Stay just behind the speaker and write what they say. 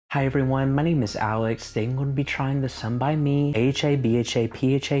Hi everyone, my name is Alex. Today I'm going to be trying the somebymi AHA, BHA,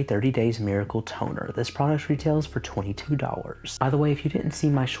 PHA 30 Days Miracle Toner. This product retails for $22. By the way, if you didn't see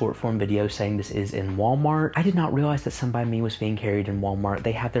my short form video saying this is in Walmart, I did not realize that somebymi was being carried in Walmart.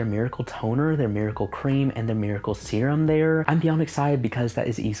 They have their Miracle Toner, their Miracle Cream, and their Miracle Serum there. I'm beyond excited because that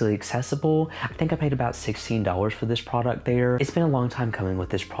is easily accessible. I think I paid about $16 for this product there. It's been a long time coming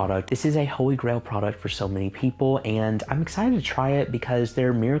with this product. This is a holy grail product for so many people, and I'm excited to try it because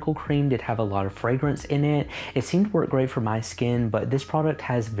their Miracle Cream did have a lot of fragrance in it. It seemed to work great for my skin, but this product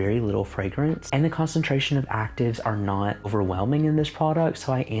has very little fragrance and the concentration of actives are not overwhelming in this product,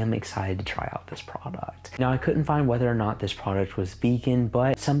 so I am excited to try out this product. Now, I couldn't find whether or not this product was vegan,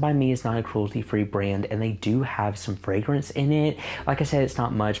 but somebymi is not a cruelty-free brand and they do have some fragrance in it. Like I said, it's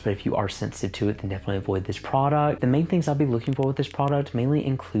not much, but if you are sensitive to it, then definitely avoid this product. The main things I'll be looking for with this product mainly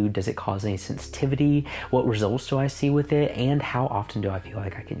include, does it cause any sensitivity? What results do I see with it? And how often do I feel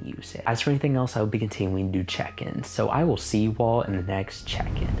like I can use it? As for anything else, I will be continuing to do check-ins, so I will see you all in the next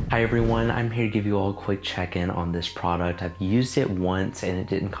check-in. Hi everyone, I'm here to give you all a quick check-in on this product. I've used it once and it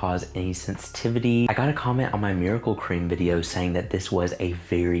didn't cause any sensitivity. I got a comment on my Miracle Cream video saying that this was a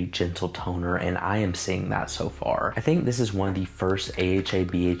very gentle toner, and I am seeing that so far. I think this is one of the first AHA,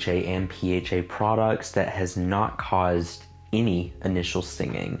 BHA, and PHA products that has not caused any initial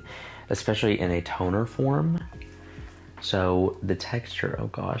stinging, especially in a toner form. So the texture, oh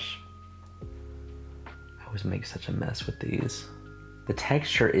gosh, I always make such a mess with these. The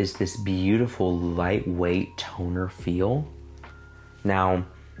texture is this beautiful lightweight toner feel. Now,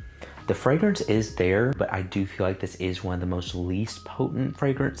 the fragrance is there, but I do feel like this is one of the most least potent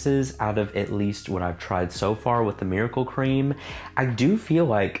fragrances out of at least what I've tried so far with the Miracle Cream. I do feel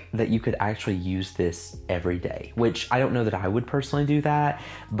like that you could actually use this every day, which I don't know that I would personally do that,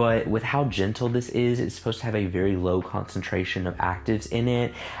 but with how gentle this is, it's supposed to have a very low concentration of actives in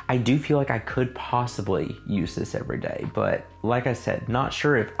it. I do feel like I could possibly use this every day, but like I said, not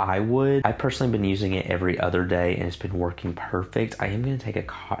sure if I would. I've personally been using it every other day and it's been working perfect. I am going to take a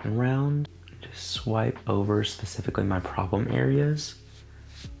cotton round, just swipe over specifically my problem areas.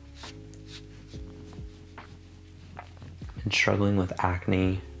 I've been struggling with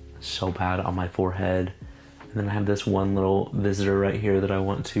acne so bad on my forehead. And then I have this one little visitor right here that I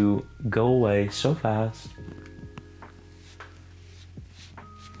want to go away so fast.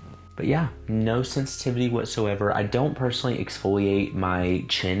 But yeah, no sensitivity whatsoever. I don't personally exfoliate my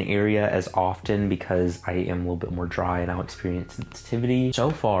chin area as often because I am a little bit more dry and I'll experience sensitivity. So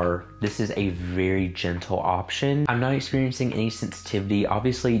far, this is a very gentle option. I'm not experiencing any sensitivity.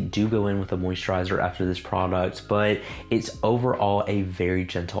 Obviously, do go in with a moisturizer after this product, but it's overall a very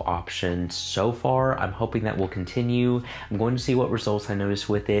gentle option so far. I'm hoping that will continue. I'm going to see what results I notice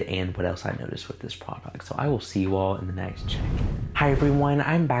with it and what else I notice with this product. So I will see you all in the next check-in. Hi everyone,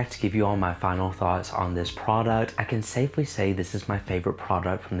 I'm back to give you all my final thoughts on this product. I can safely say this is my favorite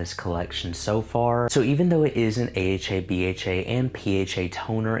product from this collection so far. So even though it is an AHA, BHA, and PHA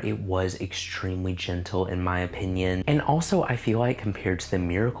toner, it was extremely gentle in my opinion. And also I feel like compared to the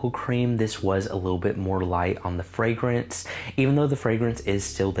Miracle Cream, this was a little bit more light on the fragrance. Even though the fragrance is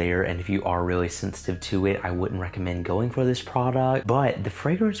still there, and if you are really sensitive to it, I wouldn't recommend going for this product. But the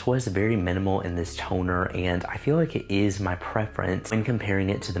fragrance was very minimal in this toner, and I feel like it is my preference when comparing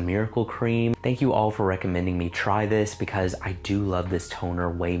it to the Miracle Cream. Thank you all for recommending me try this because I do love this toner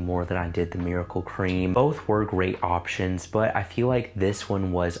way more than I did the Miracle Cream. Both were great options, but I feel like this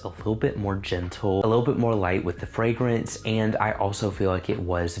one was a little bit more gentle, a little bit more light with the fragrance, and I also feel like it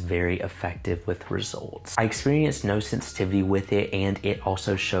was very effective with results. I experienced no sensitivity with it, and it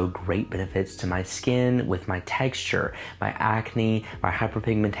also showed great benefits to my skin with my texture, my acne, my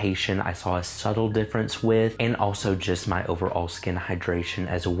hyperpigmentation. I saw a subtle difference with, and also just my overall skin hydration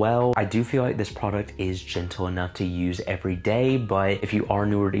as well. I do feel like this product is gentle enough to use every day, but if you are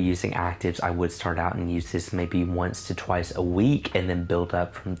newer to using actives, I would start out and use this maybe once to twice a week and then build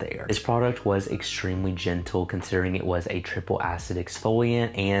up from there. This product was extremely gentle considering it was a triple acid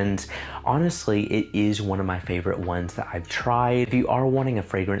exfoliant, and honestly, it is one of my favorite ones that I've tried. If you are wanting a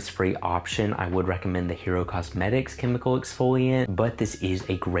fragrance-free option, I would recommend the Hero Cosmetics chemical exfoliant, but this is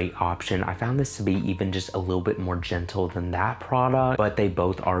a great option. I found this to be even just a little bit more gentle than that product, but they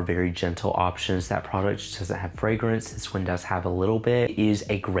both are very gentle options. That product just doesn't have fragrance. This one does have a little bit. It is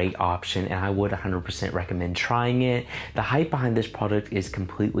a great option and I would 100% recommend trying it. The hype behind this product is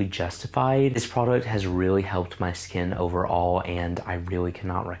completely justified. This product has really helped my skin overall and I really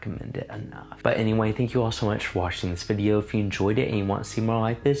cannot recommend it enough. But anyway, thank you all so much for watching this video. If you enjoyed it and you want to see more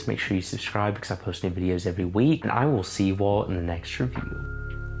like this, make sure you subscribe because I post new videos every week, and I will see you all in the next review.